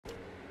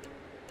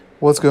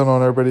What's going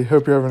on, everybody?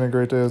 Hope you're having a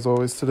great day as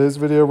always. Today's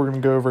video, we're going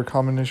to go over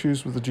common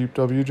issues with the Jeep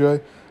WJ.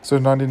 So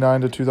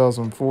 99 to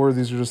 2004,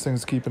 these are just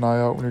things to keep an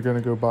eye out when you're going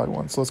to go buy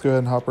one. So let's go ahead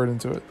and hop right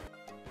into it.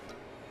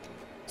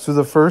 So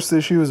the first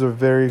issue is a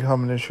very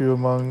common issue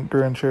among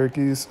Grand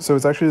Cherokees. So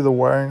it's actually the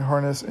wiring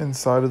harness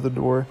inside of the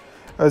door.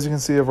 As you can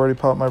see, I've already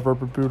popped my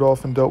rubber boot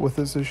off and dealt with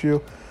this issue.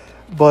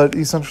 But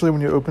essentially, when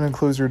you open and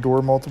close your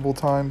door multiple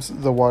times,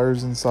 the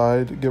wires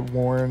inside get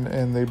worn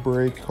and they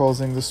break,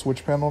 causing the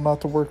switch panel not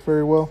to work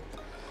very well.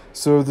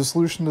 So the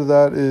solution to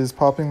that is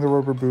popping the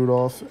rubber boot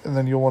off, and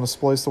then you'll want to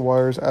splice the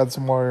wires, add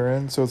some wire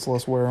in so it's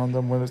less wear on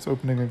them when it's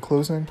opening and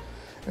closing,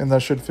 and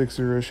that should fix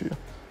your issue.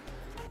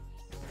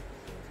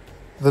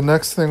 The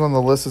next thing on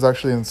the list is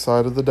actually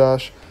inside of the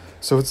dash.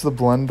 So it's the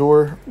blend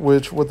door,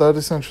 which what that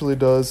essentially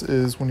does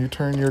is when you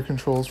turn your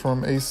controls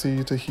from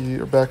AC to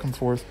heat or back and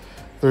forth,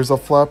 there's a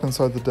flap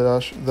inside the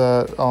dash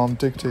that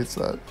dictates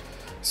that.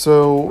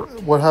 So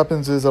what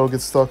happens is that'll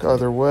get stuck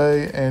either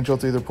way, and you'll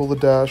have to either pull the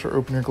dash or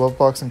open your glove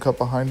box and cut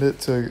behind it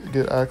to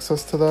get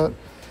access to that.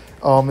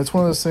 It's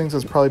one of those things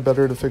that's probably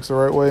better to fix the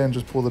right way and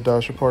just pull the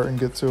dash apart and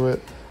get to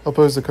it,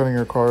 opposed to cutting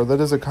your car. That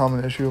is a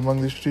common issue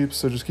among these Jeeps,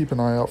 so just keep an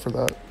eye out for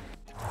that.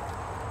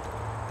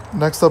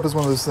 Next up is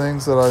one of those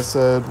things that I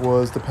said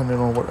was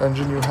dependent on what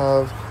engine you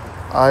have.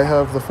 I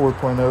have the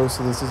 4.0,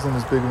 so this isn't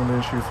as big of an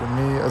issue for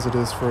me as it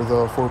is for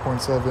the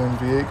 4.7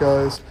 V8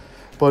 guys.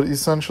 But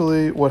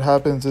essentially what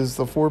happens is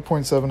the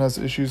 4.7 has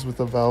issues with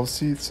the valve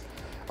seats.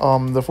 The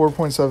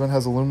 4.7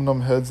 has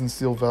aluminum heads and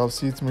steel valve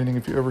seats, meaning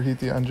if you overheat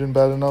the engine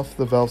bad enough,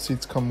 the valve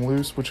seats come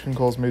loose, which can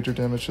cause major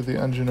damage to the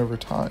engine over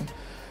time.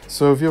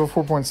 So if you have a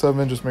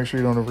 4.7, just make sure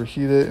you don't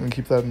overheat it and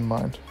keep that in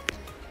mind.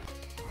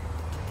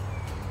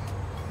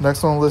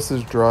 Next on the list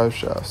is drive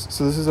shafts.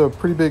 So this is a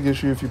pretty big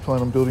issue if you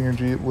plan on building your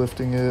Jeep,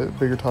 lifting it,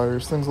 bigger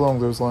tires, things along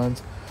those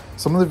lines.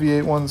 Some of the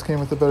V8 ones came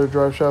with the better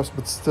drive shafts,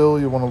 but still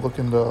you want to look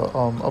into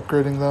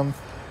upgrading them.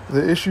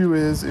 The issue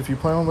is if you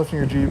plan on lifting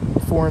your Jeep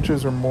 4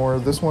 inches or more,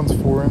 this one's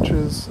 4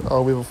 inches. We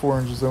have a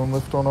 4-inch zone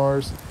lift on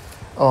ours.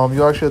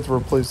 You actually have to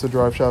replace the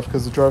drive shaft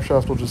because the drive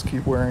shaft will just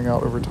keep wearing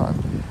out over time.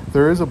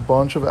 There is a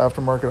bunch of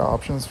aftermarket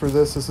options for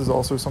this. This is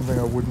also something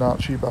I would not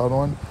cheap out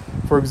on.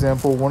 For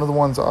example, one of the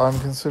ones I'm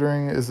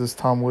considering is this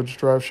Tom Woods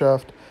drive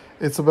shaft.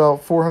 It's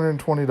about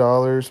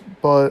 $420,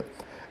 but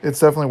it's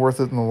definitely worth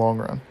it in the long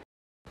run.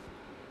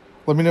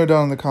 Let me know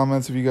down in the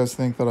comments if you guys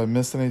think that I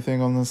missed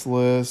anything on this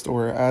list,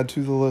 or add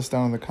to the list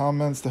down in the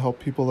comments to help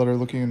people that are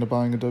looking into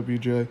buying a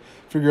WJ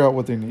figure out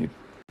what they need.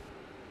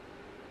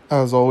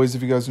 As always,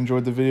 if you guys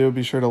enjoyed the video,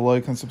 be sure to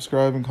like and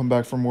subscribe and come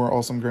back for more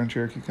awesome Grand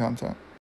Cherokee content.